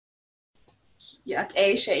Yat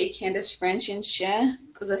Candace French and She,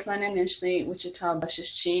 Kazatlan initially, Wichita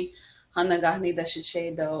Bashishi, Hanagahni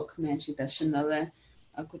Dashiche do Comanche Dashanale,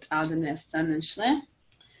 Akut Aldenestan and Shle.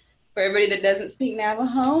 For everybody that doesn't speak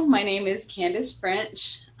Navajo, my name is Candace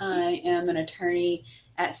French. I am an attorney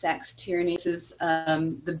at Tierney. This is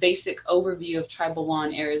the basic overview of tribal law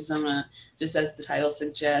in Arizona, just as the title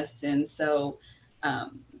suggests. And so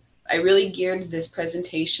I really geared this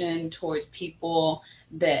presentation towards people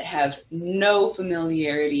that have no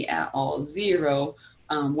familiarity at all, zero,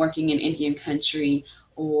 working in Indian country,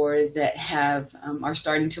 or that are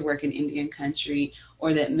starting to work in Indian country,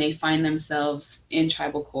 or that may find themselves in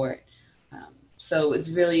tribal court. So it's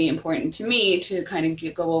really important to me to kind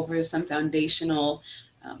of go over some foundational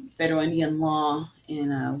federal Indian law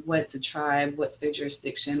and what's a tribe, what's their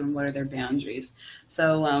jurisdiction, and what are their boundaries.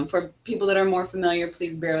 So for people that are more familiar,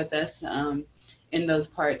 please bear with us in those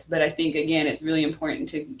parts. But I think, again, it's really important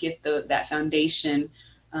to get that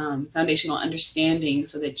foundational understanding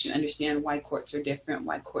so that you understand why courts are different,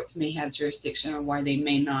 why courts may have jurisdiction or why they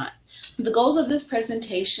may not. The goals of this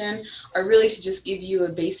presentation are really to just give you a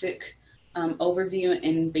basic overview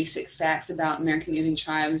and basic facts about American Indian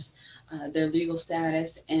tribes, their legal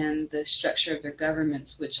status, and the structure of their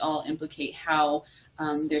governments, which all implicate how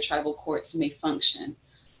their tribal courts may function.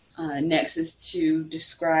 Next is to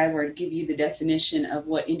describe or give you the definition of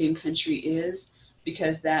what Indian country is,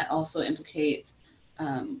 because that also implicates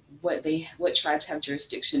what tribes have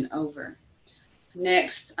jurisdiction over.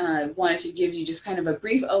 Next, I wanted to give you just kind of a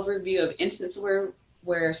brief overview of instances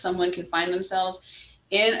where someone can find themselves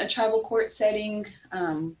in a tribal court setting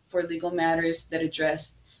for legal matters that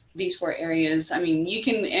address these four areas. I mean, you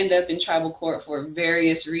can end up in tribal court for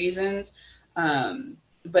various reasons,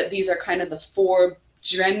 but these are kind of the four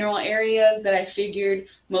general areas that I figured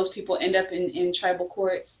most people end up in tribal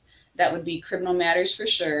courts. That would be criminal matters for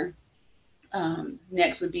sure.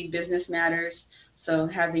 Next would be business matters. So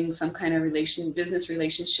having some kind of business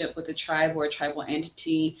relationship with a tribe or a tribal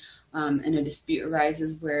entity, and a dispute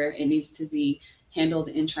arises where it needs to be handled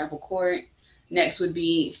in tribal court. Next would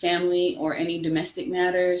be family or any domestic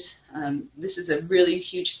matters. This is a really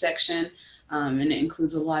huge section, and it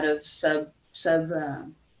includes a lot of sub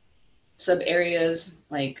areas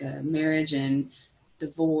like marriage and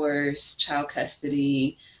divorce, child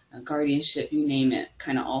custody, guardianship, you name it,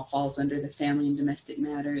 kind of all falls under the family and domestic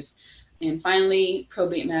matters. And finally,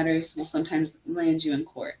 probate matters will sometimes land you in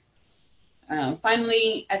court.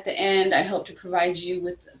 Finally, at the end, I hope to provide you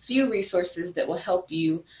with a few resources that will help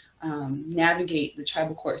you navigate the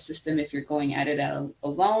tribal court system if you're going at it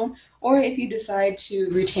alone, or if you decide to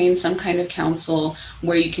retain some kind of counsel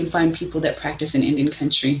where you can find people that practice in Indian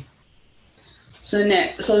country. So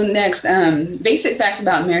next, basic facts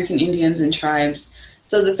about American Indians and tribes.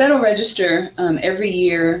 So the Federal Register every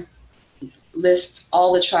year lists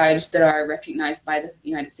all the tribes that are recognized by the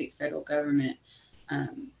United States federal government.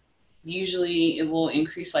 Usually it will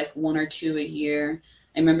increase like one or two a year.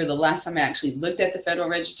 I remember the last time I actually looked at the Federal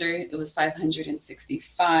Register, it was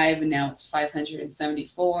 565, and now it's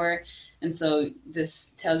 574. And so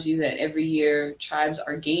this tells you that every year tribes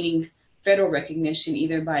are gaining federal recognition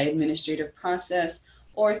either by administrative process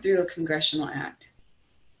or through a congressional act.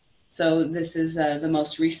 So this is the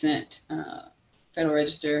most recent Federal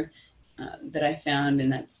Register that I found,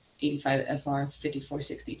 and that's 85 FR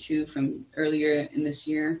 5462 from earlier in this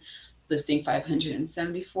year, listing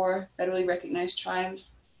 574 federally recognized tribes.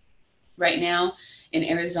 Right now in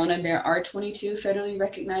Arizona, there are 22 federally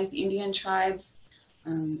recognized Indian tribes.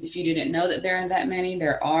 If you didn't know that there are that many,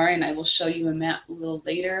 there are, and I will show you a map a little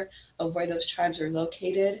later of where those tribes are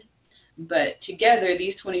located. But together,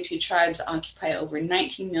 these 22 tribes occupy over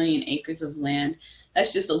 19 million acres of land.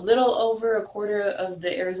 That's just a little over a quarter of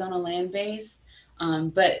the Arizona land base,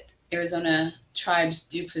 but Arizona tribes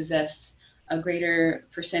do possess a greater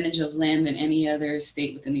percentage of land than any other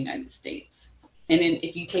state within the United States. And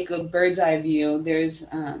if you take a bird's eye view, there's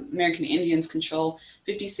American Indians control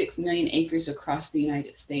 56 million acres across the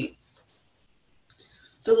United States.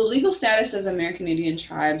 So the legal status of American Indian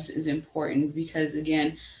tribes is important because,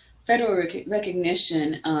 again, federal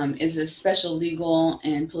recognition is a special legal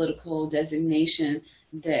and political designation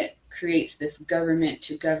that creates this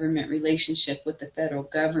government-to-government relationship with the federal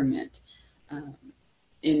government.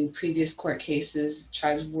 In previous court cases,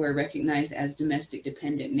 tribes were recognized as domestic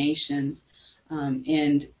dependent nations,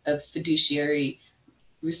 and a fiduciary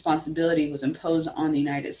responsibility was imposed on the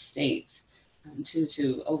United States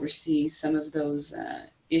to oversee some of those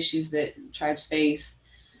issues that tribes face.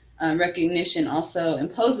 Recognition also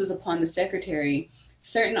imposes upon the Secretary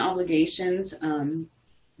certain obligations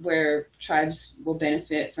where tribes will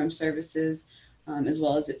benefit from services as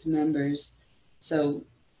well as its members. So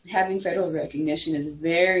having federal recognition is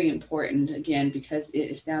very important, again, because it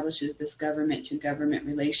establishes this government-to-government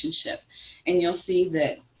relationship. And you'll see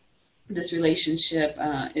that this relationship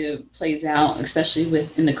it plays out, especially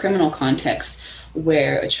in the criminal context,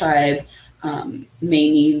 where a tribe may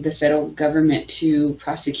need the federal government to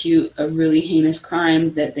prosecute a really heinous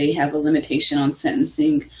crime that they have a limitation on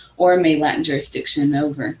sentencing or may lack jurisdiction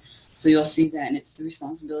over. So you'll see that, and it's the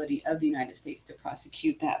responsibility of the United States to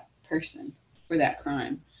prosecute that person for that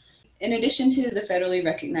crime. In addition to the federally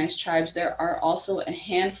recognized tribes, there are also a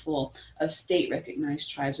handful of state-recognized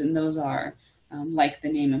tribes, and those are, like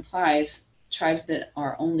the name implies, tribes that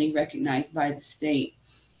are only recognized by the state.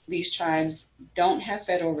 These tribes don't have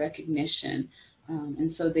federal recognition,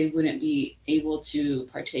 and so they wouldn't be able to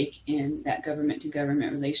partake in that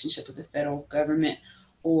government-to-government relationship with the federal government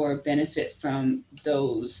or benefit from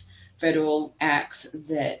those federal acts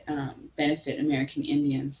that benefit American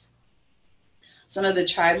Indians. Some of the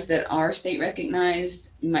tribes that are state recognized,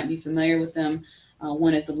 you might be familiar with them.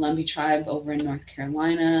 One is the Lumbee tribe over in North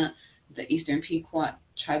Carolina, the Eastern Pequot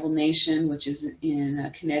tribal nation, which is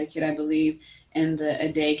in Connecticut, I believe, and the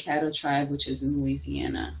Adé Cattle tribe, which is in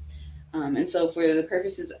Louisiana. And so for the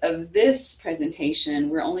purposes of this presentation,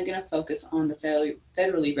 we're only going to focus on the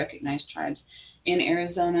federally recognized tribes in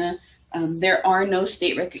Arizona. There are no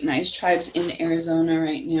state recognized tribes in Arizona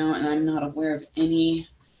right now, and I'm not aware of any.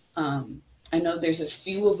 I know there's a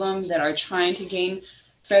few of them that are trying to gain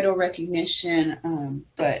federal recognition,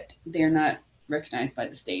 but they're not recognized by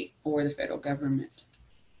the state or the federal government.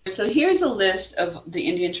 So here's a list of the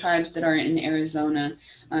Indian tribes that are in Arizona.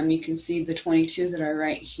 You can see the 22 that are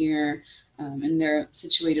right here, and they're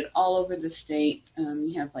situated all over the state.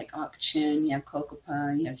 You have like Auchin, you have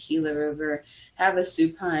Cocopah, you have Gila River,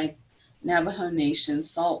 Havasupai, Navajo Nation,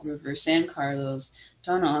 Salt River, San Carlos,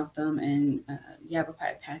 Tohono and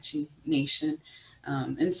Yavapai Apache Nation.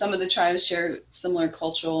 And some of the tribes share similar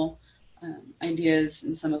cultural ideas,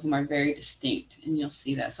 and some of them are very distinct, and you'll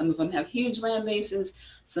see that. Some of them have huge land bases,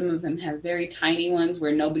 some of them have very tiny ones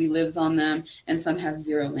where nobody lives on them, and some have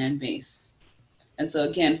zero land base. And so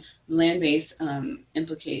again, land base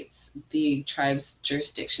implicates the tribe's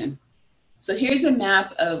jurisdiction. So here's a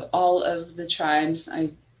map of all of the tribes.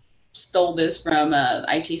 I stole this from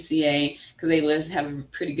ITCA because they have a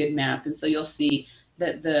pretty good map, and so you'll see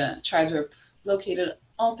that the tribes are located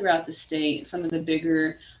all throughout the state. Some of the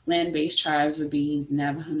bigger land-based tribes would be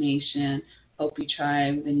Navajo Nation, Hopi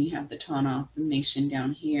tribe, then you have the Tohono Nation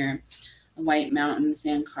down here, White Mountain,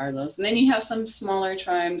 San Carlos, and then you have some smaller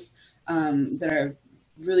tribes that are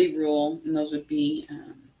really rural, and those would be,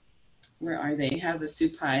 where are they?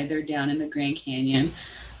 Havasupai, they're down in the Grand Canyon.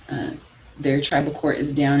 Their tribal court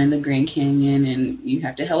is down in the Grand Canyon, and you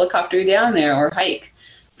have to helicopter down there or hike.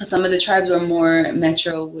 Some of the tribes are more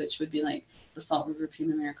metro, which would be like the Salt River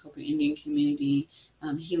Pima Maricopa Indian Community.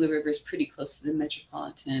 Gila River is pretty close to the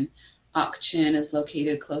metropolitan. Auchin is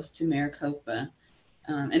located close to Maricopa.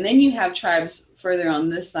 And then you have tribes further on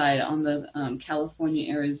this side, on the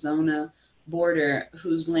California-Arizona border,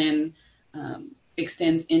 whose land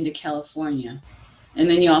extends into California. And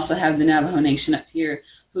then you also have the Navajo Nation up here,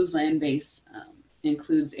 whose land base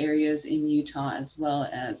includes areas in Utah as well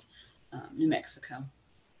as New Mexico.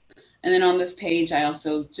 And then on this page, I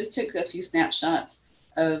also just took a few snapshots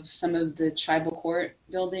of some of the tribal court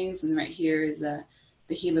buildings. And right here is the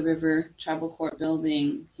Gila River Tribal Court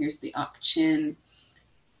building. Here's the Auchin.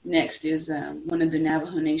 Next is one of the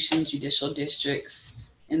Navajo Nation judicial districts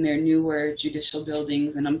in their newer judicial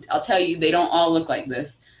buildings. And I'll tell you, they don't all look like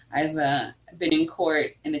this. I've been in court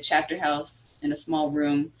in a chapter house in a small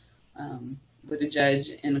room with a judge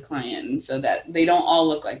and a client, and so that they don't all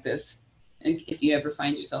look like this if you ever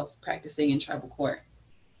find yourself practicing in tribal court.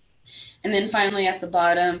 And then finally at the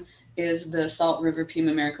bottom is the Salt River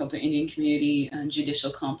Pima Maricopa Indian Community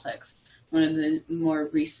Judicial Complex, one of the more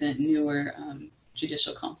recent, newer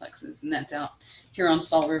judicial complexes, and that's out here on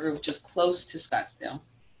Salt River, which is close to Scottsdale.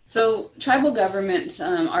 So tribal governments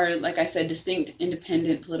are, like I said, distinct,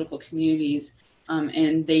 independent political communities,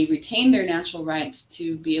 and they retain their natural rights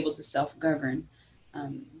to be able to self-govern.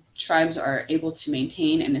 Tribes are able to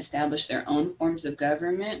maintain and establish their own forms of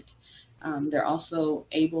government. They're also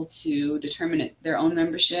able to determine their own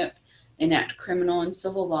membership, enact criminal and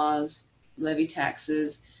civil laws, levy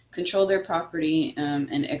taxes, control their property,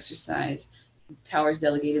 and exercise powers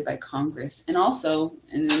delegated by Congress, and also,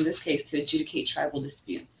 and in this case, to adjudicate tribal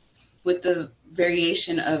disputes. With the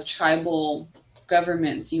variation of tribal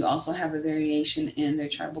governments, you also have a variation in their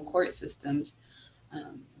tribal court systems.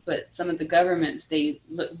 but some of the governments, they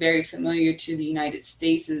look very familiar to the United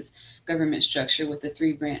States' government structure with the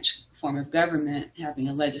three-branch form of government, having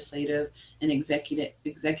a legislative, an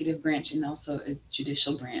executive branch, and also a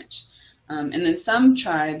judicial branch. And then some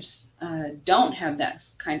tribes don't have that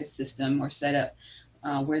kind of system or setup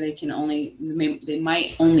where they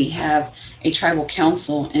might only have a tribal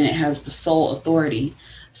council and it has the sole authority.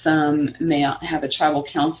 Some may have a tribal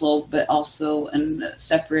council but also a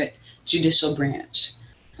separate judicial branch.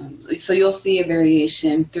 So you'll see a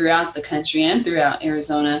variation throughout the country and throughout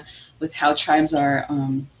Arizona with how tribes are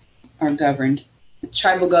governed.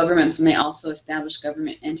 Tribal governments may also establish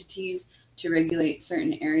government entities to regulate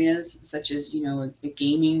certain areas, such as, a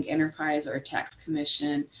gaming enterprise or a tax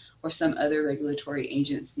commission or some other regulatory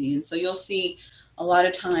agency. And so you'll see a lot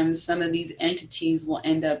of times some of these entities will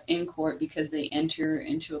end up in court because they enter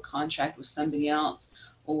into a contract with somebody else,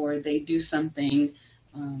 or they do something,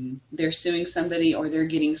 they're suing somebody or they're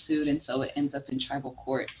getting sued, and so it ends up in tribal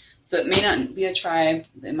court. So it may not be a tribe,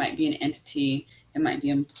 it might be an entity, it might be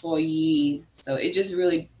an employee, so it just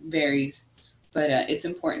really varies. But it's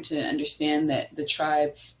important to understand that the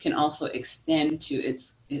tribe can also extend to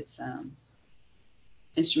its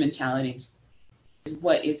instrumentalities.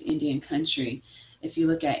 What is Indian country? If you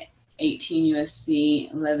look at 18 U.S.C.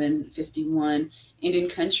 1151, Indian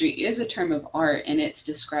country is a term of art, and it's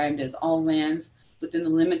described as all lands within the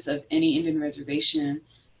limits of any Indian reservation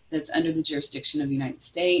that's under the jurisdiction of the United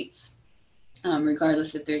States,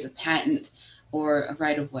 regardless if there's a patent or a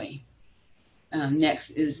right-of-way.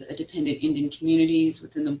 Next is a dependent Indian communities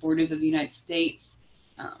within the borders of the United States,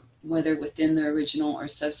 whether within the original or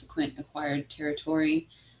subsequent acquired territory.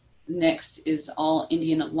 Next is all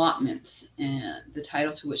Indian allotments, and the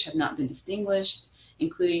title to which have not been distinguished,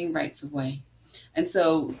 including rights of way. And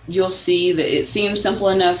so you'll see that it seems simple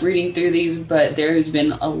enough reading through these, but there has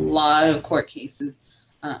been a lot of court cases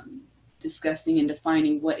discussing and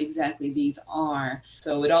defining what exactly these are.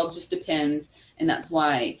 So it all just depends, and that's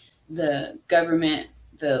why the government,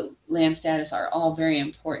 the land status are all very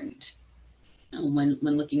important when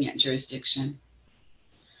looking at jurisdiction.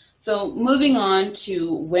 So moving on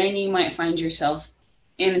to when you might find yourself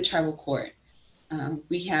in a tribal court.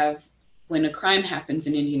 We have when a crime happens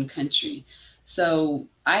in Indian country. So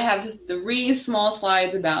I have 3 small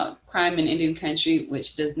slides about crime in Indian country,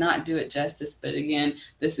 which does not do it justice, but again,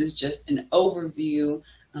 this is just an overview,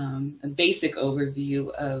 a basic overview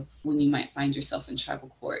of when you might find yourself in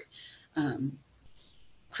tribal court.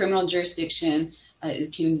 Criminal jurisdiction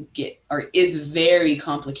can get, or is very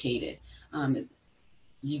complicated.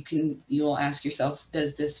 You'll ask yourself,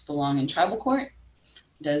 does this belong in tribal court?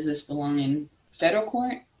 Does this belong in federal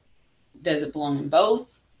court? Does it belong in both?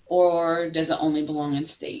 Or does it only belong in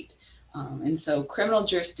state? And so criminal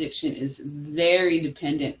jurisdiction is very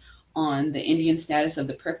dependent on the Indian status of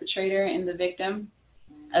the perpetrator and the victim,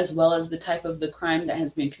 as well as the type of the crime that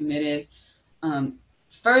has been committed.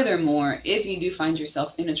 Furthermore, if you do find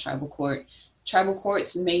yourself in a tribal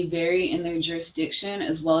courts may vary in their jurisdiction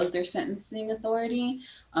as well as their sentencing authority.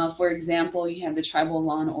 For example, you have the Tribal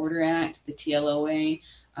Law and Order Act, the TLOA,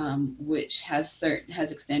 which has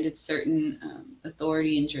extended certain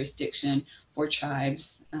authority and jurisdiction for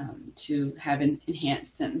tribes to have an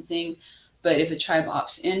enhanced sentencing. But if a tribe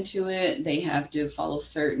opts into it, they have to follow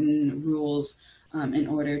certain rules in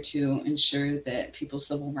order to ensure that people's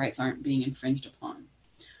civil rights aren't being infringed upon.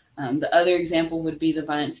 The other example would be the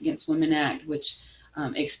Violence Against Women Act, which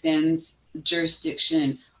extends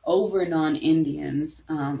jurisdiction over non-Indians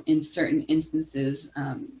in certain instances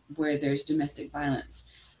where there's domestic violence.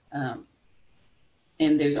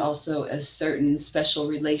 And there's also a certain special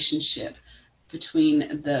relationship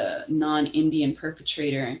between the non-Indian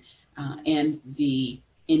perpetrator and the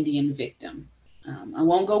Indian victim. I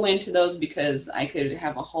won't go into those because I could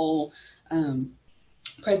have a whole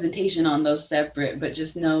presentation on those separate, but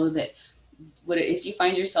just know that if you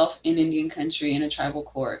find yourself in Indian country in a tribal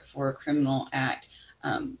court for a criminal act,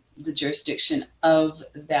 the jurisdiction of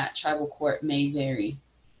that tribal court may vary.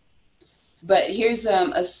 But here's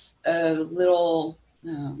a little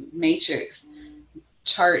matrix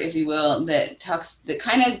chart, if you will, that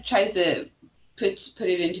kind of tries to put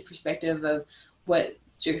it into perspective of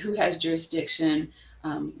who has jurisdiction.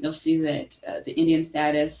 You'll see that the Indian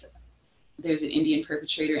status, there's an Indian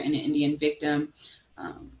perpetrator and an Indian victim.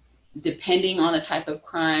 Depending on the type of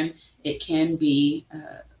crime, it can be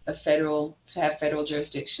have federal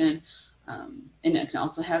jurisdiction, and it can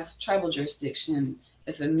also have tribal jurisdiction.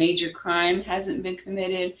 If a major crime hasn't been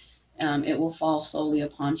committed, it will fall solely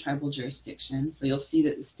upon tribal jurisdiction. So you'll see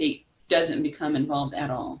that the state doesn't become involved at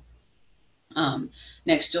all.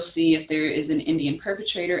 Next, you'll see if there is an Indian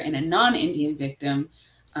perpetrator and a non-Indian victim,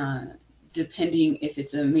 Depending if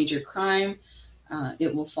it's a major crime,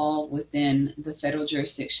 it will fall within the federal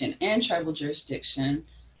jurisdiction and tribal jurisdiction.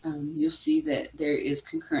 You'll see that there is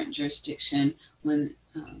concurrent jurisdiction when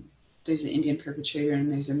there's an Indian perpetrator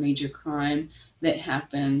and there's a major crime that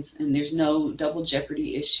happens, and there's no double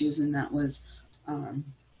jeopardy issues, and that was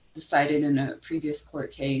decided in a previous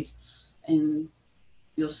court case. And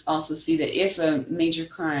you'll also see that if a major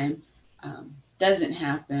crime doesn't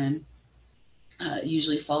happen, it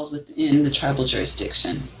usually falls within the tribal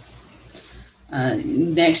jurisdiction.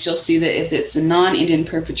 Next, you'll see that if it's a non-Indian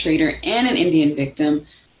perpetrator and an Indian victim,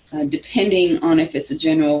 depending on if it's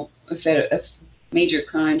a major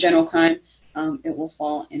crime, general crime, it will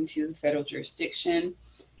fall into the federal jurisdiction.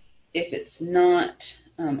 If it's not,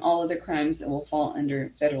 all other crimes, it will fall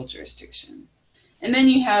under federal jurisdiction. And then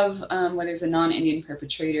you have where there's a non-Indian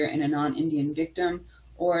perpetrator and a non-Indian victim,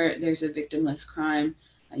 or there's a victimless crime.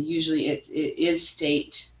 Usually it is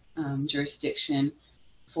state jurisdiction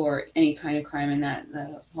for any kind of crime, and that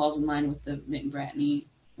falls in line with the McBratney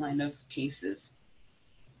line of cases.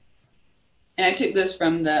 And I took this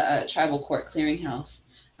from the Tribal Court Clearinghouse.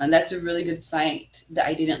 That's a really good site.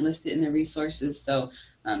 I didn't list it in the resources, so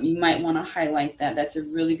you might want to highlight that. That's a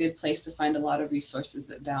really good place to find a lot of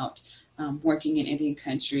resources about working in Indian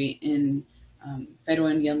country, in federal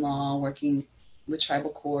Indian law, working with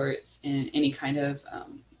tribal courts, and any kind of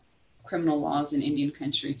criminal laws in Indian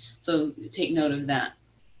country. So take note of that.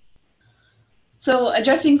 So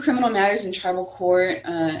addressing criminal matters in tribal court,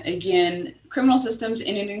 again, criminal systems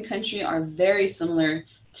in Indian country are very similar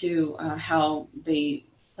to how they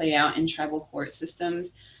play out in tribal court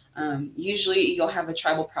systems. Usually you'll have a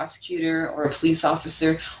tribal prosecutor or a police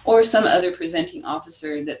officer or some other presenting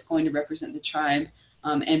officer that's going to represent the tribe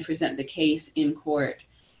and present the case in court.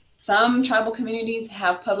 Some tribal communities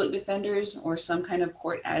have public defenders or some kind of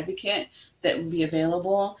court advocate that will be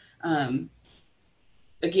available.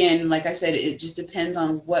 Again, like I said, it just depends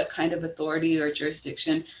on what kind of authority or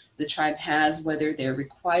jurisdiction the tribe has, whether they're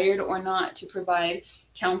required or not to provide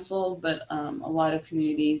counsel, but a lot of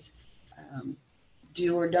communities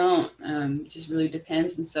do or don't. It just really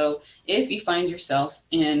depends. And so if you find yourself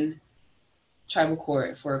in tribal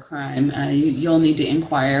court for a crime, you'll need to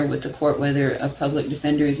inquire with the court whether a public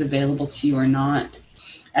defender is available to you or not.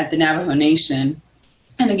 At the Navajo Nation,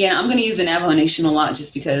 and again, I'm going to use the Navajo Nation a lot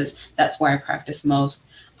just because that's where I practice most,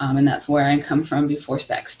 and that's where I come from before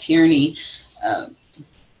Sachs Tierney.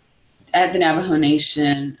 At the Navajo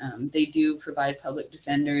Nation, they do provide public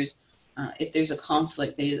defenders. If there's a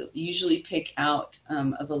conflict, they usually pick out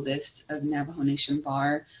of a list of Navajo Nation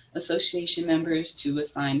Bar Association members to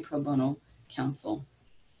assign pro bono counsel.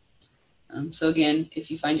 So again, if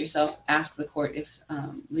you find yourself, ask the court if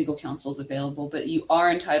legal counsel is available, but you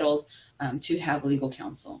are entitled to have legal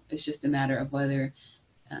counsel. It's just a matter of whether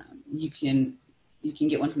you can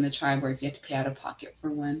get one from the tribe or if you have to pay out of pocket for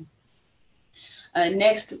one.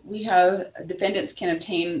 Next, we have defendants can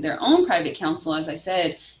obtain their own private counsel. As I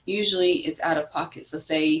said, usually it's out of pocket. So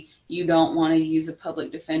say you don't want to use a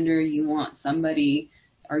public defender, you want somebody,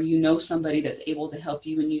 or you know somebody that's able to help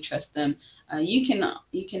you and you trust them, you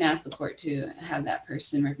can ask the court to have that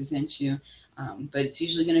person represent you, but it's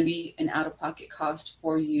usually going to be an out-of-pocket cost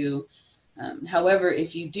for you. However,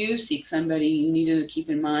 if you do seek somebody, you need to keep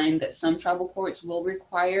in mind that some tribal courts will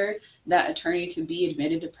require that attorney to be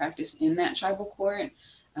admitted to practice in that tribal court.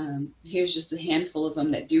 Here's just a handful of them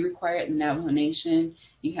that do require it. In the Navajo Nation,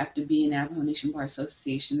 you have to be a Navajo Nation Bar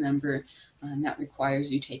Association member, and that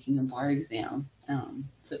requires you taking a bar exam.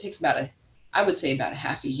 So it takes I would say about a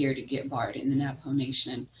half a year to get barred in the Navajo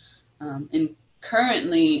Nation. And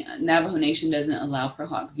currently, Navajo Nation doesn't allow pro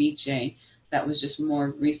hoc vice. That was just more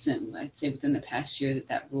recent, I'd say within the past year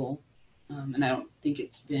that rule, and I don't think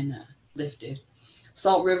it's been lifted.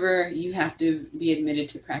 Salt River, you have to be admitted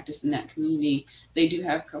to practice in that community. They do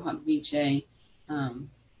have pro hoc vice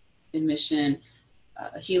admission.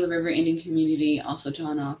 Gila River Indian Community, also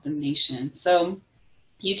John Otham Nation. So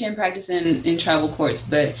you can practice in tribal courts,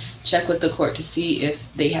 but check with the court to see if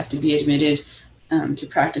they have to be admitted to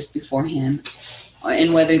practice beforehand,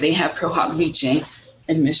 and whether they have pro hoc vice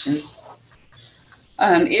admission.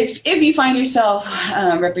 If you find yourself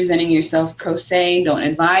representing yourself pro se, don't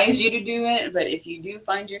advise you to do it, but if you do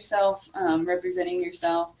find yourself representing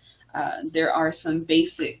yourself, there are some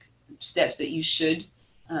basic steps that you should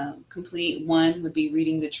complete. One would be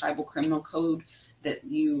reading the tribal criminal code that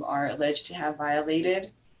you are alleged to have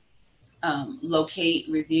violated. Locate,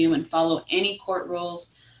 review, and follow any court rules.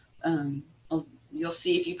 You'll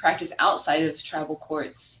see if you practice outside of tribal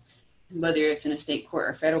courts, whether it's in a state court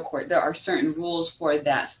or federal court, there are certain rules for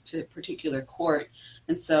that particular court.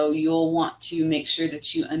 And so you'll want to make sure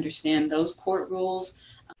that you understand those court rules.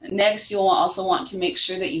 Next, you'll also want to make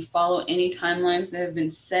sure that you follow any timelines that have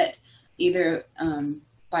been set either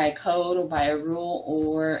by a code or by a rule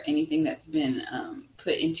or anything that's been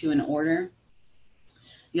put into an order.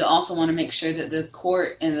 You'll also want to make sure that the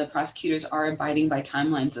court and the prosecutors are abiding by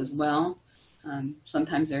timelines as well.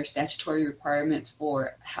 Sometimes there are statutory requirements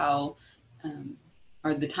for how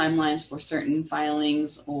are the timelines for certain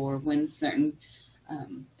filings or when certain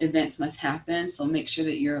events must happen. So make sure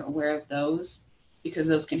that you're aware of those, because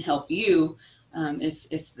those can help you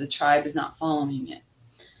if the tribe is not following it.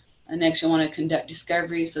 Next, you'll want to conduct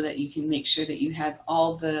discovery so that you can make sure that you have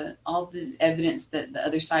all the evidence that the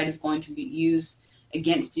other side is going to be used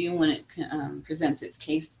against you when it presents its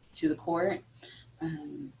case to the court.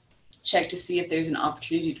 Check to see if there's an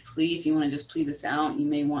opportunity to plead. If you want to just plead this out, you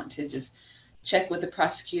may want to just check with the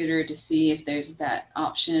prosecutor to see if there's that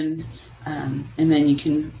option, and then you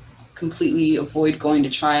can completely avoid going to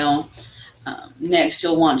trial. Next,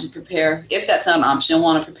 you'll want to prepare, if that's not an option, you'll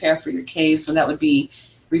want to prepare for your case. So that would be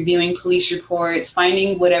reviewing police reports,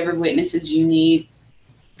 finding whatever witnesses you need,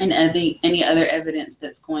 and any other evidence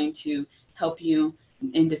that's going to help you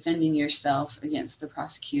in defending yourself against the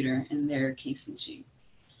prosecutor in their case in chief.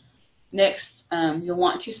 Next, you'll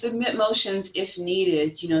want to submit motions if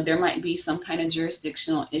needed. You know, there might be some kind of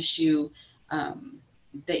jurisdictional issue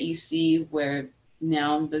that you see where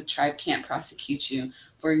now the tribe can't prosecute you.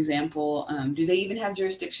 For example, do they even have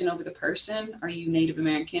jurisdiction over the person? Are you Native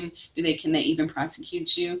American? Can they even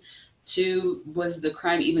prosecute you? 2, was the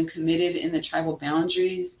crime even committed in the tribal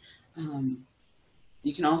boundaries?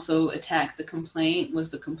 You can also attack the complaint. Was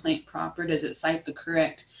the complaint proper? Does it cite the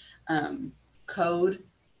correct code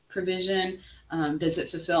provision? Does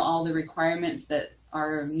it fulfill all the requirements that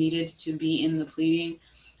are needed to be in the pleading?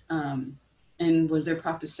 And was there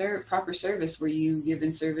proper service? Were you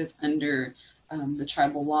given service under the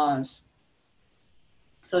tribal laws?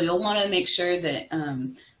 So you'll want to make sure that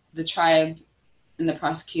the tribe and the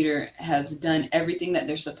prosecutor has done everything that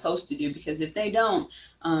they're supposed to do, because if they don't,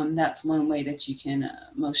 that's one way that you can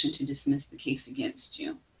motion to dismiss the case against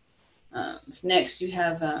you. Next, you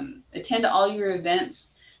have attend all your events.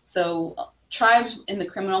 So tribes in the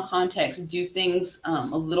criminal context do things a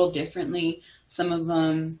little differently. Some of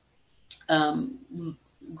them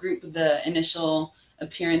group the initial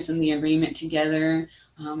appearance and the arraignment together,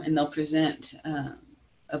 and they'll present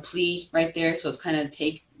a plea right there. So it's kind of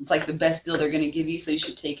it's like the best deal they're going to give you, so you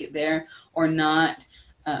should take it there or not.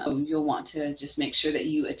 You'll want to just make sure that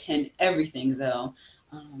you attend everything, though.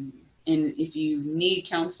 And if you need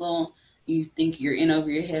counsel, you think you're in over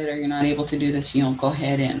your head or you're not able to do this, you don't go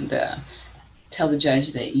ahead and tell the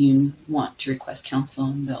judge that you want to request counsel,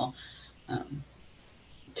 and they'll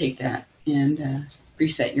take that and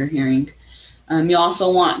reset your hearing. You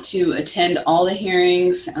also want to attend all the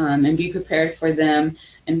hearings and be prepared for them,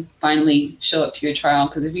 and finally show up to your trial,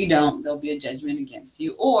 because if you don't, there'll be a judgment against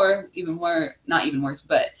you, or even worse, not even worse,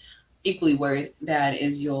 but equally worse, that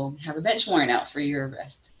is you'll have a bench warrant out for your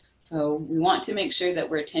arrest. So we want to make sure that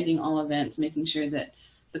we're attending all events, making sure that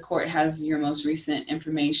the court has your most recent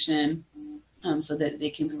information so that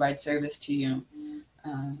they can provide service to you.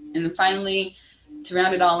 And then finally, to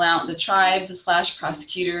round it all out, the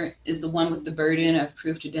tribe/prosecutor is the one with the burden of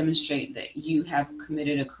proof to demonstrate that you have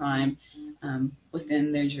committed a crime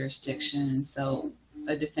within their jurisdiction. And so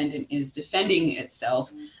a defendant is defending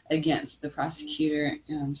itself against the prosecutor,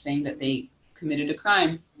 saying that they committed a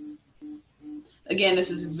crime. Again,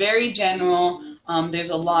 this is very general. There's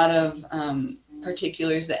a lot of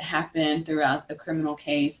particulars that happen throughout the criminal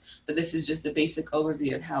case, but this is just a basic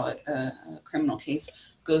overview of how a criminal case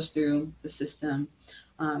goes through the system.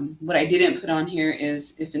 What I didn't put on here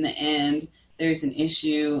is if in the end there's an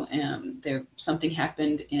issue and something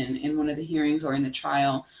happened in one of the hearings or in the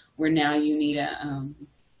trial where now you need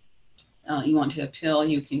you want to appeal,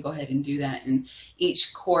 you can go ahead and do that. And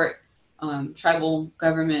each court, tribal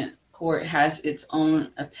government court, has its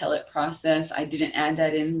own appellate process. I didn't add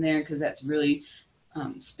that in there because that's really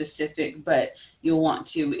specific, but you'll want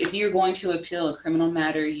to, if you're going to appeal a criminal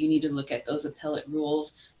matter, you need to look at those appellate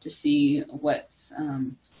rules to see what's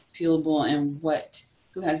appealable and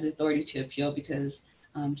who has the authority to appeal, because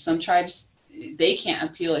some tribes, they can't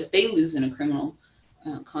appeal if they lose in a criminal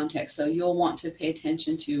context. So you'll want to pay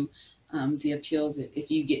attention to the appeals if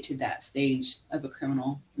you get to that stage of a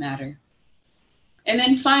criminal matter. And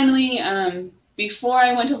then finally, before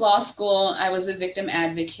I went to law school, I was a victim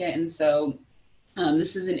advocate, and so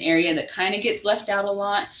this is an area that kind of gets left out a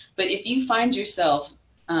lot. But if you find yourself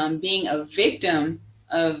being a victim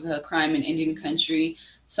of a crime in Indian country,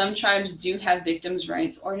 some tribes do have victims'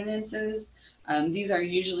 rights ordinances. These are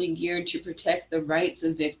usually geared to protect the rights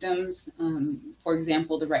of victims. For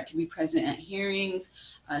example, the right to be present at hearings,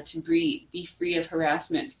 to be free of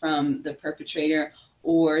harassment from the perpetrator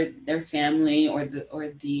or their family or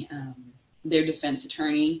their defense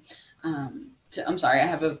attorney. I'm sorry, I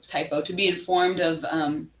have a typo. To be informed of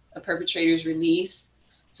a perpetrator's release.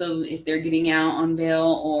 So if they're getting out on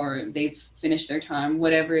bail or they've finished their time,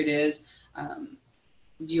 whatever it is,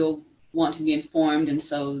 you'll want to be informed, and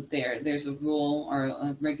so there's a rule or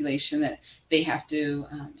a regulation that they have to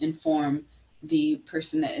inform the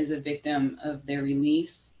person that is a victim of their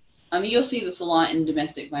release. You'll see this a lot in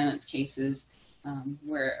domestic violence cases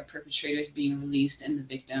where a perpetrator is being released and the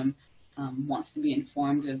victim wants to be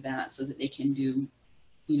informed of that so that they can do,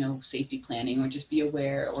 safety planning or just be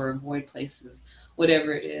aware or avoid places,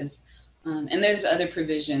 whatever it is. And there's other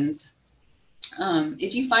provisions.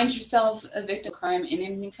 If you find yourself a victim of crime in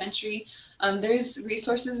Indian country, there's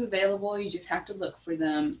resources available. You just have to look for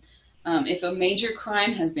them. If a major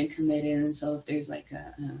crime has been committed, and so if there's like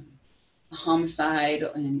a homicide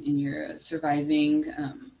and you're a surviving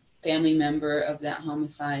family member of that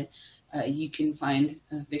homicide, you can find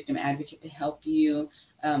a victim advocate to help you.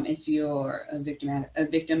 If you're a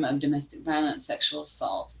victim of domestic violence, sexual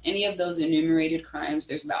assault, any of those enumerated crimes,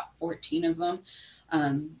 there's about 14 of them.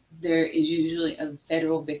 There is usually a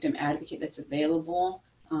federal victim advocate that's available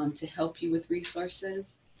to help you with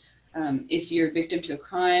resources. If you're a victim to a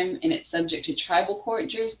crime and it's subject to tribal court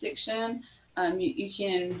jurisdiction, you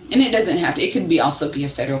can, and it doesn't have to, it could also be a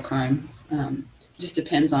federal crime. Just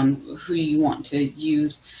depends on who you want to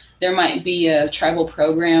use. There might be a tribal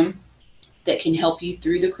program that can help you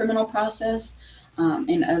through the criminal process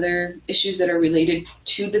and other issues that are related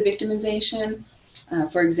to the victimization.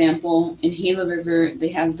 For example, in Gila River, they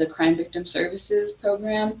have the Crime Victim Services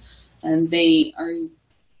program, and they are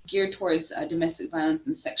geared towards domestic violence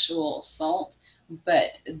and sexual assault,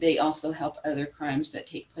 but they also help other crimes that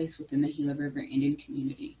take place within the Gila River Indian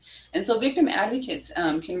community. And so victim advocates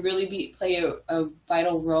can really play a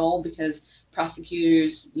vital role because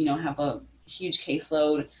prosecutors, have a huge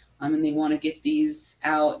caseload and they want to get these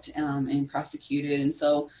out and prosecuted. And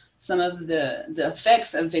so some of the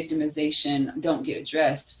effects of victimization don't get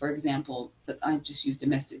addressed. For example, I just use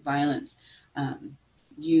domestic violence.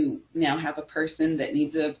 You now have a person that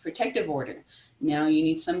needs a protective order. Now you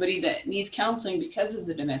need somebody that needs counseling because of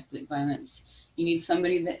the domestic violence. You have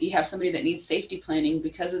somebody that needs safety planning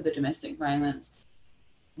because of the domestic violence.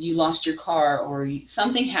 You lost your car or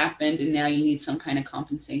something happened and now you need some kind of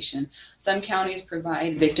compensation. Some counties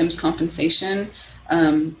provide victims compensation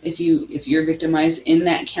if you're victimized in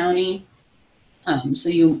that county. So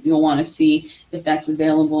you'll want to see if that's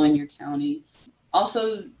available in your county.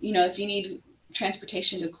 Also, if you need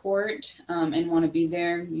transportation to court and want to be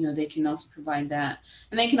there, they can also provide that.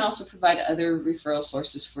 And they can also provide other referral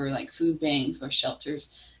sources for like food banks or shelters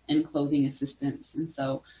and clothing assistance. And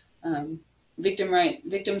so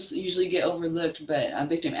victims usually get overlooked, but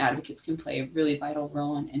victim advocates can play a really vital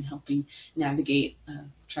role in helping navigate a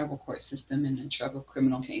tribal court system in a tribal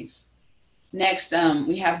criminal case. Next,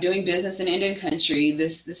 we have doing business in Indian country.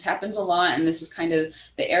 This happens a lot, and this is kind of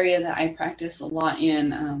the area that I practice a lot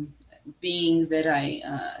in, being that I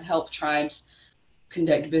help tribes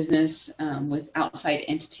conduct business with outside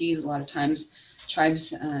entities. A lot of times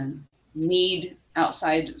tribes need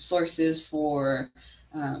outside sources for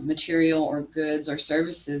material or goods or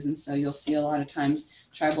services, and so you'll see a lot of times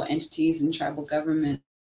tribal entities and tribal government,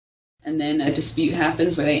 and then a dispute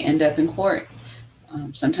happens where they end up in court.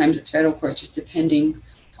 Sometimes it's federal court, just depending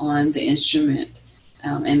on the instrument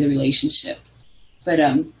and the relationship. But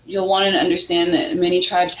you'll want to understand that many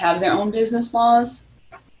tribes have their own business laws.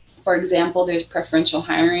 For example, there's preferential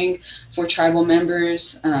hiring for tribal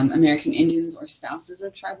members, American Indians, or spouses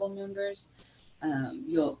of tribal members.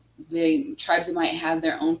 Tribes might have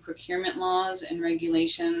their own procurement laws and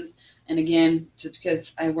regulations. And again, just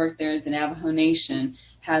because I work there, the Navajo Nation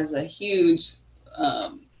has a huge,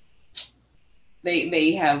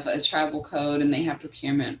 they have a tribal code and they have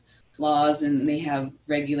procurement laws and they have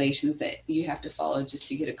regulations that you have to follow just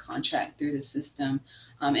to get a contract through the system.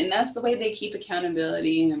 And that's the way they keep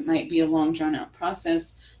accountability. It might be a long drawn out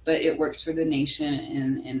process, but it works for the nation.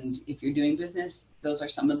 And if you're doing business, those are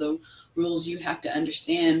some of the rules you have to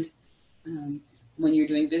understand when you're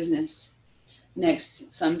doing business.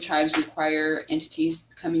 Next, some tribes require entities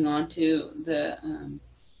coming onto the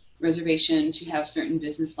reservation to have certain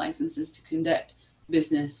business licenses to conduct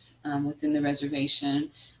business within the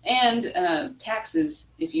reservation, and taxes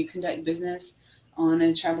if you conduct business on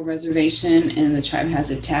a tribal reservation and the tribe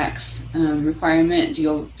has a tax requirement,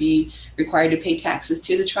 you'll be required to pay taxes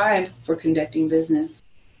to the tribe for conducting business.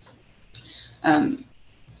 And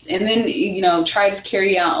then, you know, tribes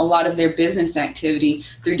carry out a lot of their business activity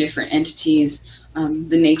through different entities.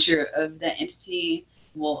 The nature of that entity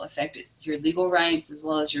will affect your legal rights as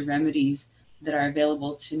well as your remedies that are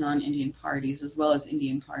available to non-Indian parties as well as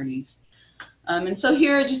Indian parties. And so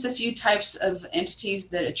here are just a few types of entities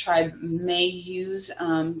that a tribe may use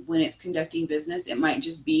when it's conducting business. It might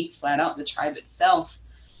just be flat out the tribe itself.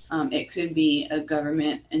 It could be a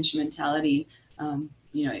government instrumentality.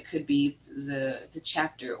 You know, it could be the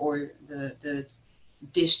chapter or the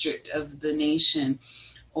district of the nation,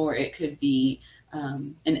 or it could be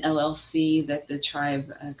an LLC that the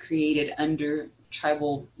tribe created under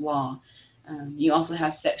tribal law. You also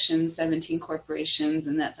have Section 17 corporations,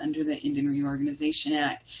 and that's under the Indian Reorganization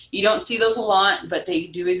Act. You don't see those a lot, but they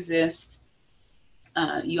do exist.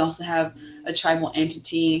 You also have a tribal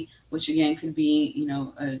entity, which again could be, you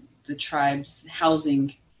know, the tribe's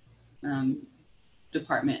housing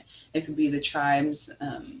department. It could be the tribe's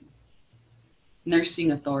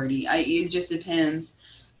nursing authority. It just depends.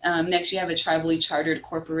 Next, you have a tribally chartered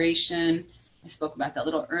corporation. I spoke about that a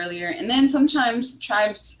little earlier. And then sometimes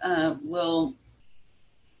tribes will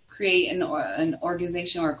create an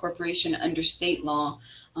organization or a corporation under state law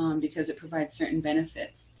because it provides certain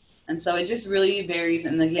benefits. And so it just really varies.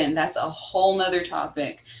 And again, that's a whole nother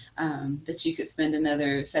topic that you could spend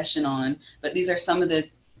another session on. But these are some of the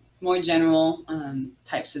more general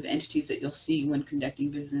types of entities that you'll see when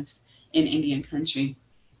conducting business in Indian country.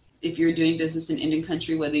 If you're doing business in Indian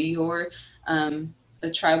country, whether you're a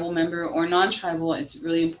tribal member or non-tribal, it's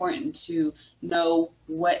really important to know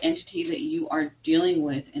what entity that you are dealing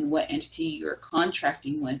with and what entity you're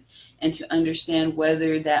contracting with, and to understand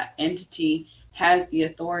whether that entity has the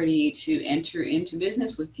authority to enter into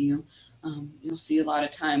business with you. You'll see a lot of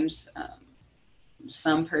times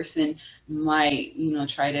some person might, you know,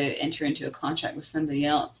 try to enter into a contract with somebody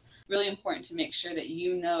else. Really important to make sure that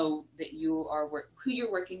you know that you are who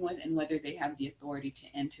you're working with and whether they have the authority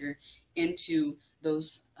to enter into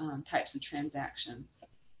those types of transactions.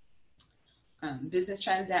 Business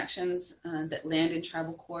transactions that land in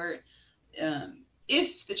tribal court.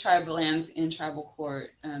 If the tribe lands in tribal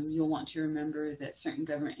court, you'll want to remember that certain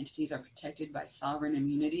government entities are protected by sovereign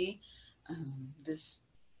immunity. This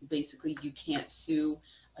basically, you can't sue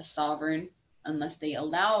a sovereign unless they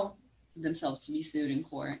allow themselves to be sued in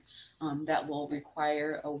court. That will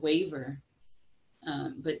require a waiver,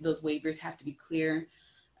 but those waivers have to be clear.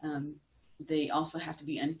 They also have to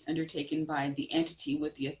be undertaken by the entity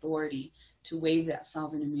with the authority to waive that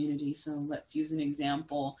sovereign immunity. So let's use an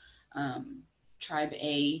example. Tribe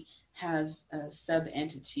A has a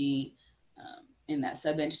sub-entity, and that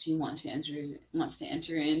sub-entity wants to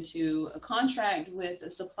enter into a contract with a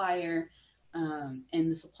supplier,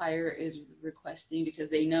 and the supplier is requesting, because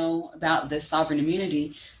they know about the sovereign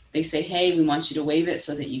immunity, they say, hey, we want you to waive it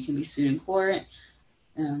so that you can be sued in court.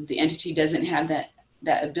 The entity doesn't have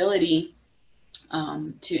that ability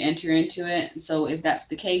to enter into it. So if that's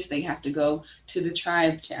the case, they have to go to the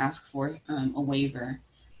tribe to ask for a waiver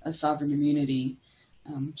of sovereign immunity.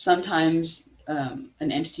 Sometimes an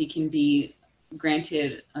entity can be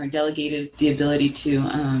granted or delegated the ability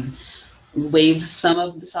to waive some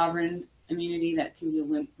of the sovereign immunity. That can be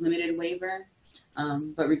a limited waiver.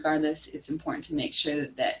 But regardless, it's important to make sure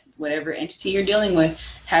that whatever entity you're dealing with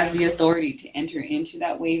has the authority to enter into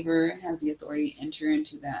that waiver, has the authority to enter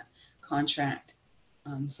into that contract,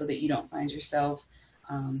 so that you don't find yourself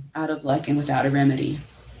out of luck and without a remedy.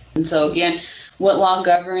 And so again, what law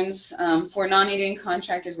governs for non-Indian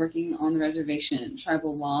contractors working on the reservation?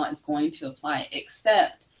 Tribal law is going to apply,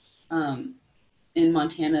 except in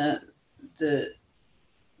Montana, the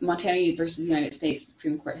Montana versus the United States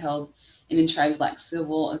Supreme Court held Indian tribes lack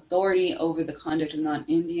civil authority over the conduct of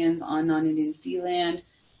non-Indians on non-Indian fee land,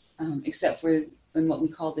 except for in what we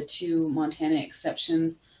call the two Montana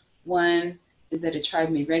exceptions. One is that a tribe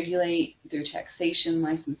may regulate through taxation,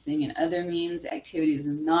 licensing, and other means activities of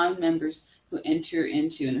non-members who enter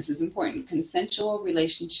into, and this is important, consensual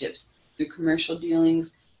relationships through commercial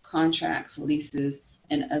dealings, contracts, leases,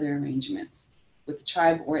 and other arrangements with the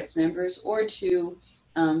tribe or its members, or two,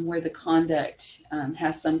 where the conduct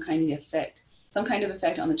has some kind of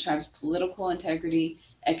effect on the tribe's political integrity,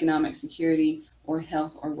 economic security, or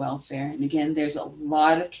health or welfare. And again, there's a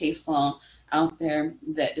lot of case law out there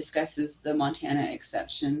that discusses the Montana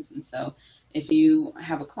exceptions. And so if you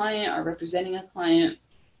have a client or representing a client,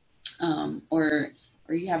 or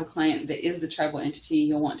you have a client that is the tribal entity,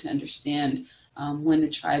 you'll want to understand when the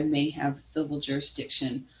tribe may have civil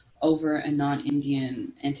jurisdiction over a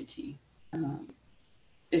non-Indian entity.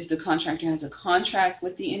 If the contractor has a contract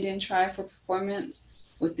with the Indian tribe for performance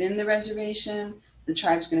within the reservation, the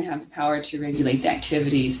tribe's going to have the power to regulate the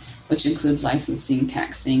activities, which includes licensing,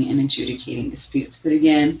 taxing, and adjudicating disputes. But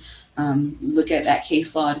again, look at that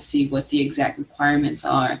case law to see what the exact requirements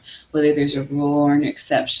are, whether there's a rule or an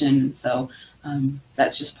exception. So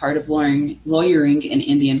that's just part of lawyering in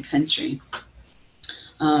Indian country.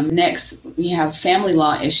 Next, we have family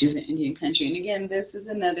law issues in Indian country. And again, this is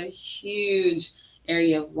another huge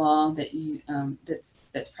area of law that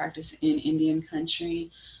that's practiced in Indian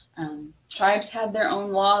country. Tribes have their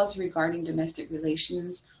own laws regarding domestic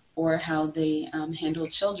relations or how they handle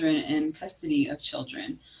children and custody of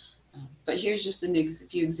children. But here's just a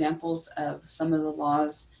few examples of some of the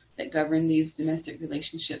laws that govern these domestic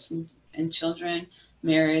relationships and children: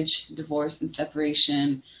 marriage, divorce and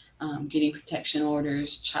separation, getting protection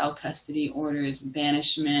orders, child custody orders,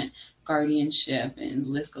 banishment, guardianship, and the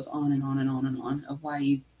list goes on and on and on and on of why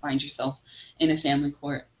you find yourself in a family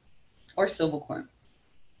court or civil court.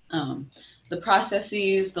 The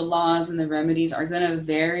processes, the laws, and the remedies are going to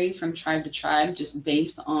vary from tribe to tribe just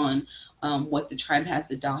based on what the tribe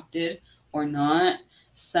has adopted or not.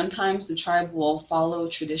 Sometimes the tribe will follow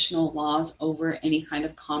traditional laws over any kind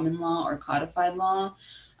of common law or codified law.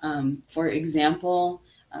 For example,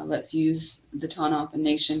 let's use the Tohono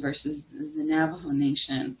Nation versus the Navajo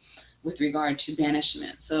Nation with regard to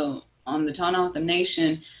banishment. So on the Tohono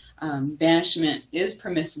Nation, banishment is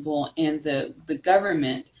permissible, and the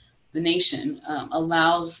government, the nation,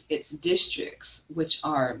 allows its districts, which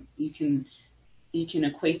are, you can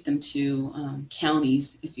equate them to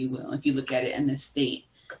counties, if you will, if you look at it in the state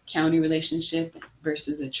county relationship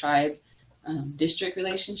versus a tribe district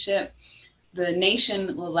relationship. The nation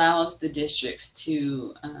allows the districts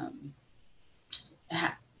to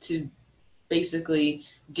basically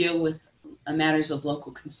deal with matters of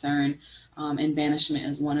local concern, and banishment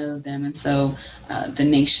is one of them. And so the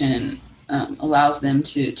nation allows them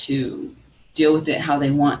to deal with it how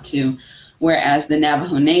they want to. Whereas the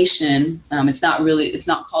Navajo Nation, it's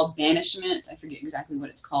not called banishment. I forget exactly what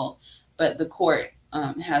it's called, but the court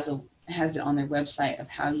has it on their website of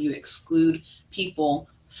how you exclude people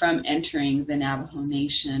from entering the Navajo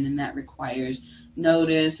Nation, and that requires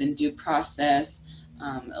notice and due process,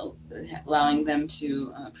 allowing them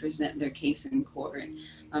to present their case in court.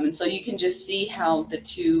 And so you can just see how the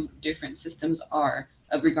two different systems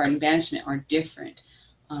regarding banishment are different.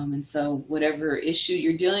 And so whatever issue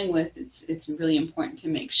you're dealing with, it's really important to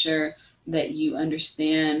make sure that you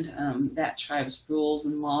understand that tribe's rules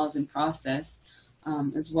and laws and process,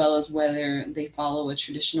 as well as whether they follow a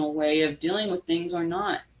traditional way of dealing with things or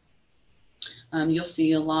not. You'll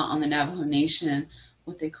see a lot on the Navajo Nation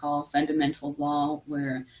what they call fundamental law,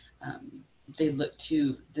 where they look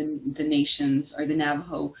to the nation's or the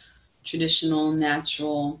Navajo traditional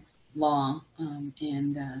natural law,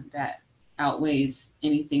 and that outweighs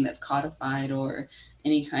anything that's codified or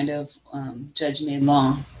any kind of judge-made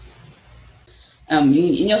law.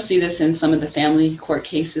 You'll see this in some of the family court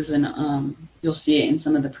cases, and you'll see it in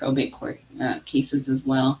some of the probate court cases as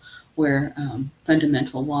well, where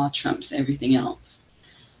fundamental law trumps everything else.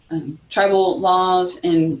 Tribal laws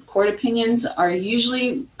and court opinions are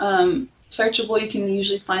usually searchable. You can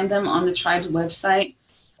usually find them on the tribe's website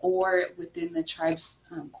or within the tribe's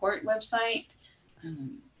court website.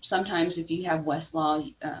 Sometimes if you have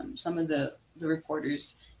Westlaw, some of the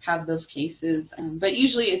reporters have those cases, but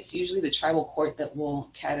usually it's the tribal court that will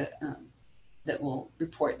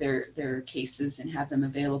report their cases and have them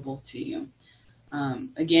available to you.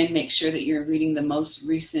 Again, make sure that you're reading the most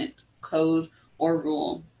recent code or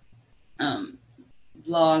rule.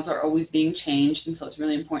 Laws are always being changed, and so it's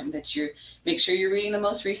really important that you make sure you're reading the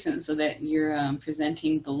most recent so that you're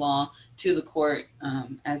presenting the law to the court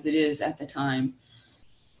as it is at the time.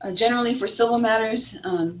 Generally, for civil matters,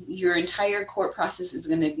 your entire court process is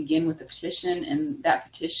going to begin with a petition, and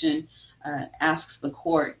that petition asks the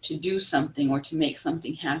court to do something or to make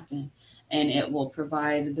something happen. And it will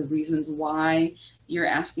provide the reasons why you're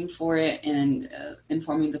asking for it, and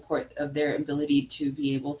informing the court of their ability to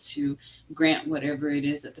be able to grant whatever it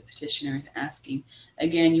is that the petitioner is asking.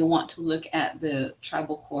 Again, you'll want to look at the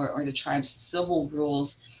tribal court or the tribe's civil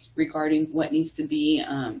rules regarding what needs to be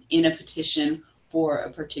in a petition for a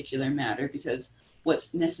particular matter, because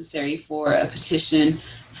what's necessary for a petition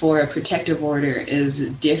for a protective order is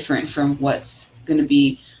different from what's going to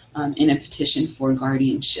be in a petition for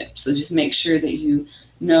guardianship. So just make sure that you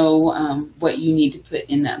know what you need to put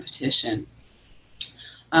in that petition.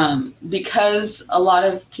 Because a lot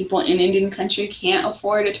of people in Indian country can't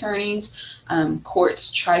afford attorneys,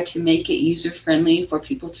 courts try to make it user-friendly for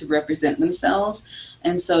people to represent themselves,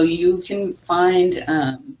 and so you can find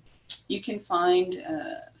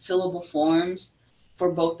fillable forms for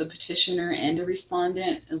both the petitioner and a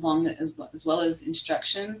respondent, as well as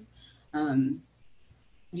instructions.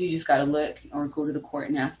 You just got to look or go to the court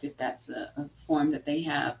and ask if that's a form that they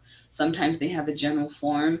have. Sometimes they have a general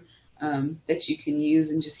form that you can use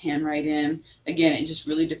and just handwrite in. Again, it just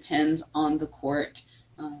really depends on the court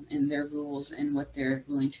and their rules and what they're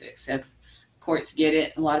willing to accept. Courts get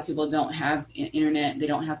it. A lot of people don't have internet. They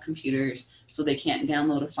don't have computers, so they can't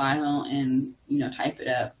download a file and type it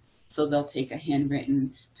up. So they'll take a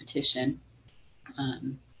handwritten petition.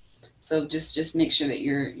 So just make sure that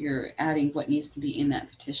you're adding what needs to be in that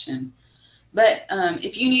petition. But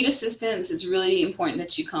if you need assistance, it's really important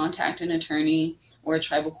that you contact an attorney or a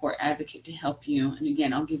tribal court advocate to help you. And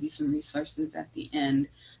again, I'll give you some resources at the end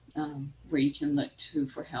where you can look to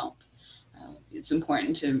for help. It's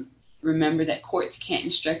important to remember that courts can't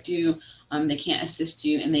instruct you, they can't assist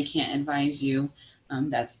you, and they can't advise you.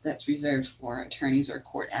 That's reserved for attorneys or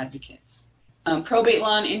court advocates. Probate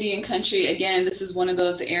law in Indian country, again, this is one of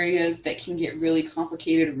those areas that can get really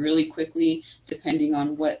complicated really quickly depending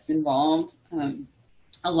on what's involved.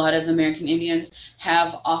 A lot of American Indians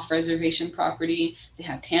have off-reservation property, they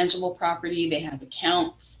have tangible property, they have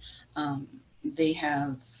accounts, they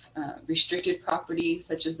have restricted property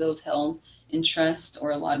such as those held in trust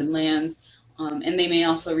or allotted lands, and they may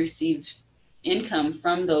also receive income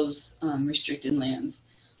from those restricted lands.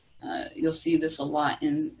 You'll see this a lot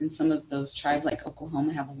in some of those tribes like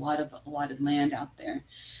Oklahoma have a lot of allotted land out there.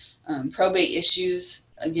 Probate issues,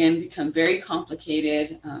 again, become very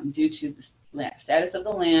complicated due to the status of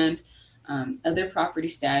the land, other property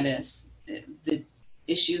status, the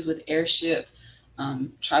issues with heirship,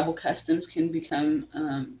 tribal customs can become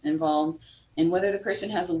involved, and whether the person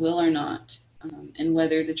has a will or not, and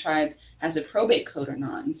whether the tribe has a probate code or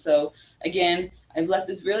not. And so, again, I've left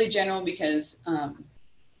this really general because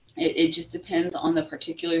it just depends on the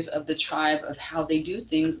particulars of the tribe of how they do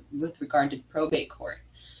things with regard to probate court.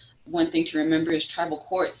 One thing to remember is tribal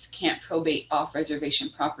courts can't probate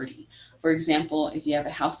off-reservation property. For example, if you have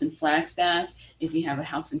a house in Flagstaff, if you have a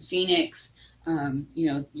house in Phoenix,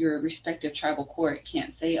 your respective tribal court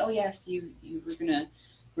can't say, oh yes, we're gonna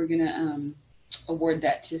award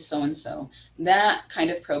that to so and so. That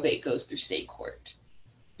kind of probate goes through state court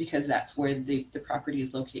because that's where the property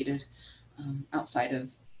is located outside of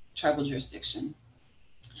tribal jurisdiction.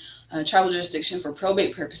 Tribal jurisdiction for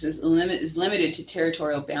probate purposes is limited to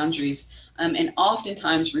territorial boundaries and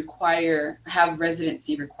oftentimes have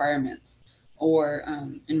residency requirements or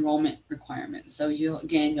enrollment requirements. So you'll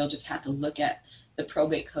just have to look at the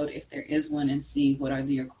probate code if there is one and see what are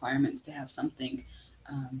the requirements to have something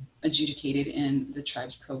adjudicated in the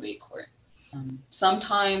tribe's probate court.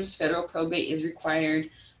 Sometimes federal probate is required,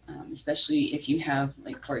 especially if you have,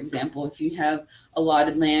 like, for example, if you have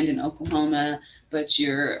allotted land in Oklahoma, but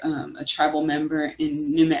you're a tribal member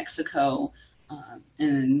in New Mexico,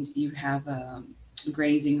 and you have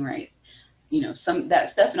grazing rights. That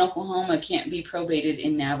stuff in Oklahoma can't be probated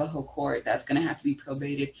in Navajo court. That's going to have to be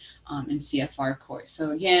probated in CFR court.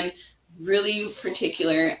 So again, really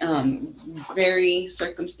particular, very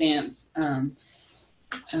circumstances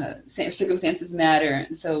matter,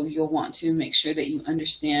 and so you'll want to make sure that you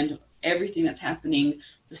understand everything that's happening,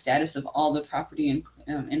 the status of all the property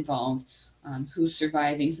involved, who's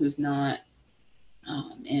surviving, who's not,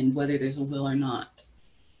 and whether there's a will or not.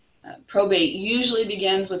 Probate usually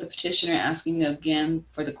begins with the petitioner asking again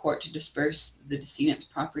for the court to disperse the decedent's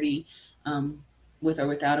property with or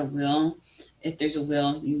without a will. If there's a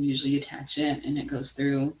will, you usually attach it and it goes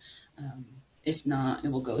through. If not,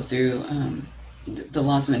 it will go through the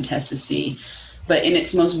laws of intestacy. But in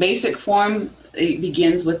its most basic form, it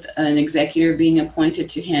begins with an executor being appointed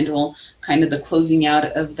to handle kind of the closing out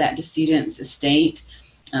of that decedent's estate.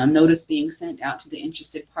 Notice being sent out to the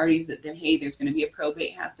interested parties that there's going to be a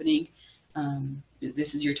probate happening.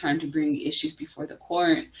 This is your time to bring issues before the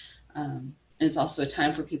court. And it's also a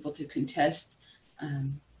time for people to contest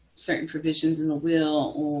certain provisions in the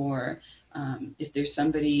will, or if there's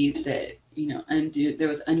somebody that there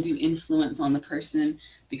was undue influence on the person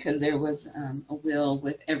because there was a will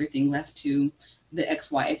with everything left to the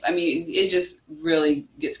ex-wife. I mean, it just really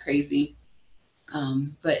gets crazy.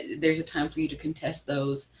 But there's a time for you to contest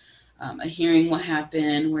those. A hearing will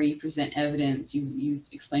happen where you present evidence, you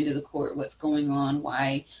explain to the court what's going on,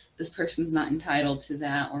 why this person's not entitled to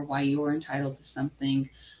that, or why you're entitled to something,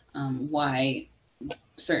 why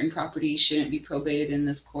certain properties shouldn't be probated in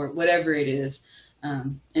this court, whatever it is.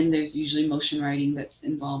 And there's usually motion writing that's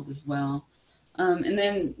involved as well. And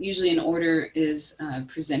then usually an order is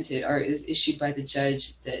presented or is issued by the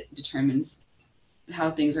judge that determines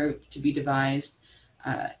how things are to be devised.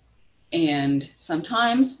 And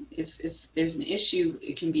sometimes if there's an issue,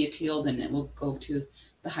 it can be appealed and it will go to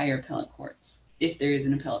the higher appellate courts if there is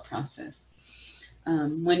an appellate process.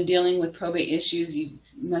 When dealing with probate issues, you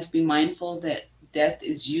must be mindful that death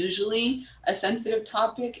is usually a sensitive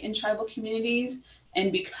topic in tribal communities,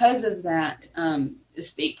 and because of that,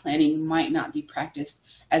 estate planning might not be practiced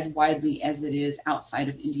as widely as it is outside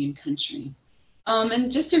of Indian country.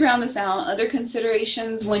 And just to round this out, other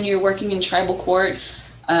considerations when you're working in tribal court,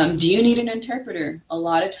 do you need an interpreter? A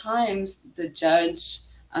lot of times the judge,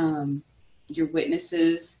 your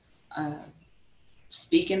witnesses,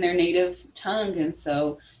 speak in their native tongue, and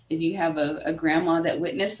so if you have a grandma that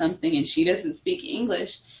witnessed something and she doesn't speak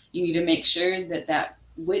English, you need to make sure that that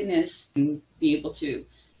witness can be able to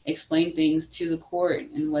explain things to the court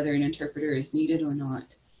and whether an interpreter is needed or not.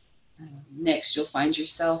 Next, you'll find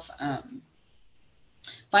yourself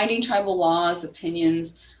finding tribal laws,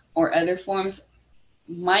 opinions, or other forms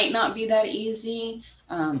might not be that easy.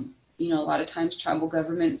 You know, a lot of times tribal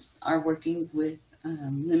governments are working with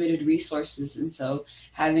limited resources, and so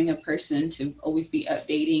having a person to always be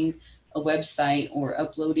updating a website or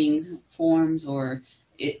uploading forms or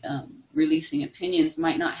releasing opinions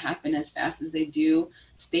might not happen as fast as they do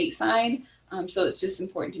stateside. So it's just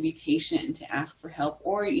important to be patient and to ask for help,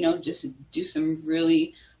 or just do some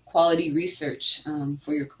really quality research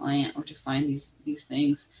for your client, or to find these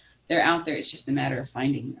things. They're out there. It's just a matter of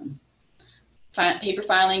finding them. Paper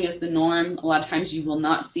filing is the norm. A lot of times you will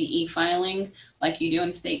not see e-filing like you do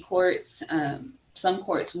in state courts. Some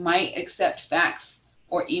courts might accept fax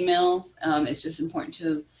or emails. It's just important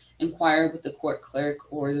to inquire with the court clerk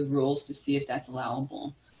or the rules to see if that's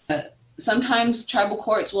allowable. Sometimes tribal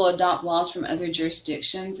courts will adopt laws from other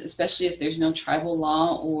jurisdictions, especially if there's no tribal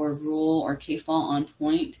law or rule or case law on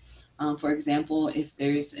point. For example, if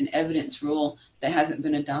there's an evidence rule that hasn't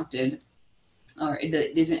been adopted or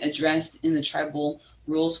that isn't addressed in the tribal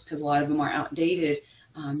rules because a lot of them are outdated,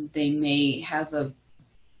 they may have a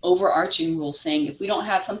overarching rule saying if we don't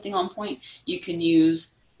have something on point, you can use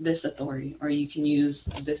this authority or you can use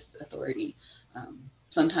this authority.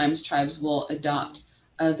 Sometimes tribes will adopt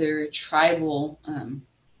other tribal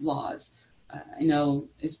laws. I know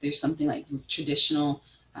if there's something like traditional,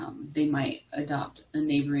 they might adopt a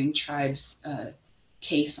neighboring tribe's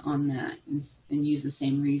case on that and use the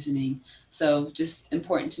same reasoning. So just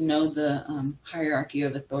important to know the hierarchy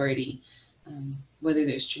of authority, whether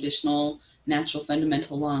there's traditional, natural,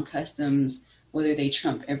 fundamental law and customs, whether they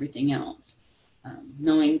trump everything else.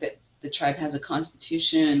 Knowing that the tribe has a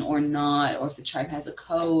constitution or not, or if the tribe has a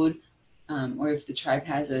code, or if the tribe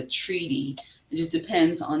has a treaty. It just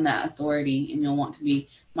depends on that authority, and you'll want to be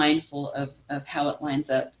mindful of how it lines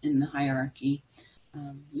up in the hierarchy.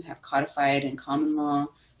 You have codified and common law,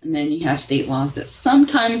 and then you have state laws that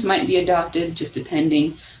sometimes might be adopted, just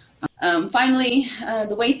depending. Finally,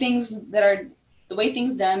 the way things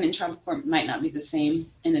done in tribal court might not be the same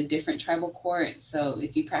in a different tribal court. So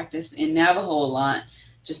if you practice in Navajo a lot,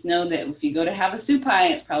 just know that if you go to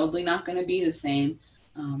Havasupai, it's probably not going to be the same.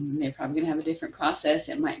 They're probably going to have a different process.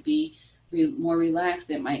 It might be more relaxed.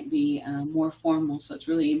 It might be more formal. So it's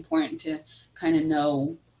really important to kind of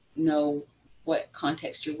know what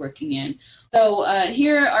context you're working in. So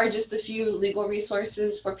here are just a few legal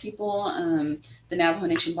resources for people. The Navajo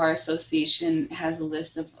Nation Bar Association has a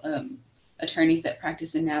list of attorneys that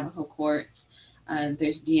practice in Navajo courts.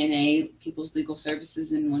 There's DNA, People's Legal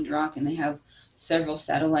Services in Windrock, and they have several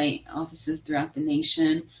satellite offices throughout the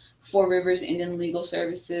nation. Four Rivers Indian Legal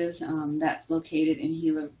Services, that's located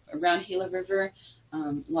in around Gila River.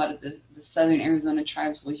 A lot of the southern Arizona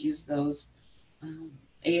tribes will use those.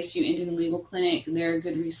 ASU Indian Legal Clinic, they're a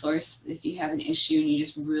good resource if you have an issue and you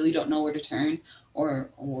just really don't know where to turn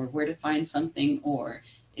or where to find something, or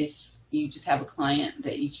if you just have a client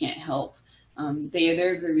that you can't help.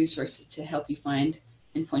 They're a good resource to help you find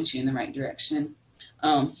and point you in the right direction.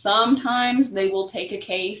 Sometimes they will take a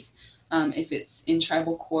case if it's in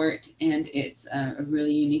tribal court and it's a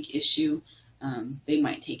really unique issue. They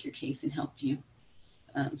might take your case and help you.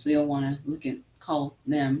 So you'll want to call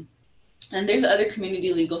them. And there's other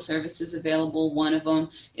community legal services available. One of them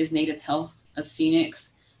is Native Health of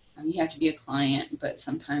Phoenix. You have to be a client, but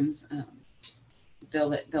sometimes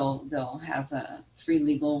they'll have free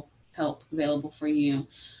legal help available for you.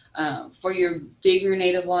 For your bigger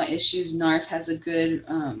Native law issues, NARF has a good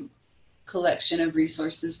collection of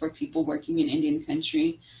resources for people working in Indian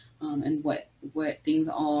country, and what things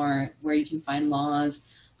are, where you can find laws.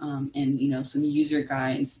 and some user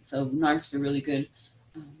guides. So NARF's a really good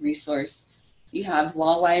resource. You have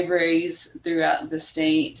law libraries throughout the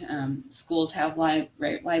state. Schools have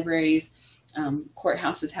libraries.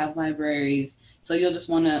 Courthouses have libraries. So you'll just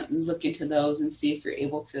want to look into those and see if you're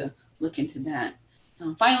able to look into that.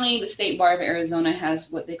 Finally, the State Bar of Arizona has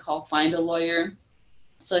what they call Find a Lawyer.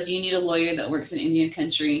 So if you need a lawyer that works in Indian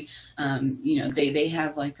country, they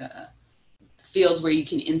have like a field where you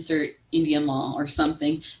can insert Indian law or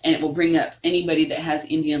something, and it will bring up anybody that has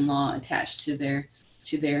Indian law attached to their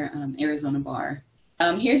Arizona bar.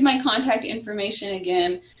 Here's my contact information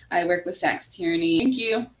again. I work with Tierney. Thank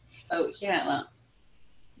you. Oh, yeah.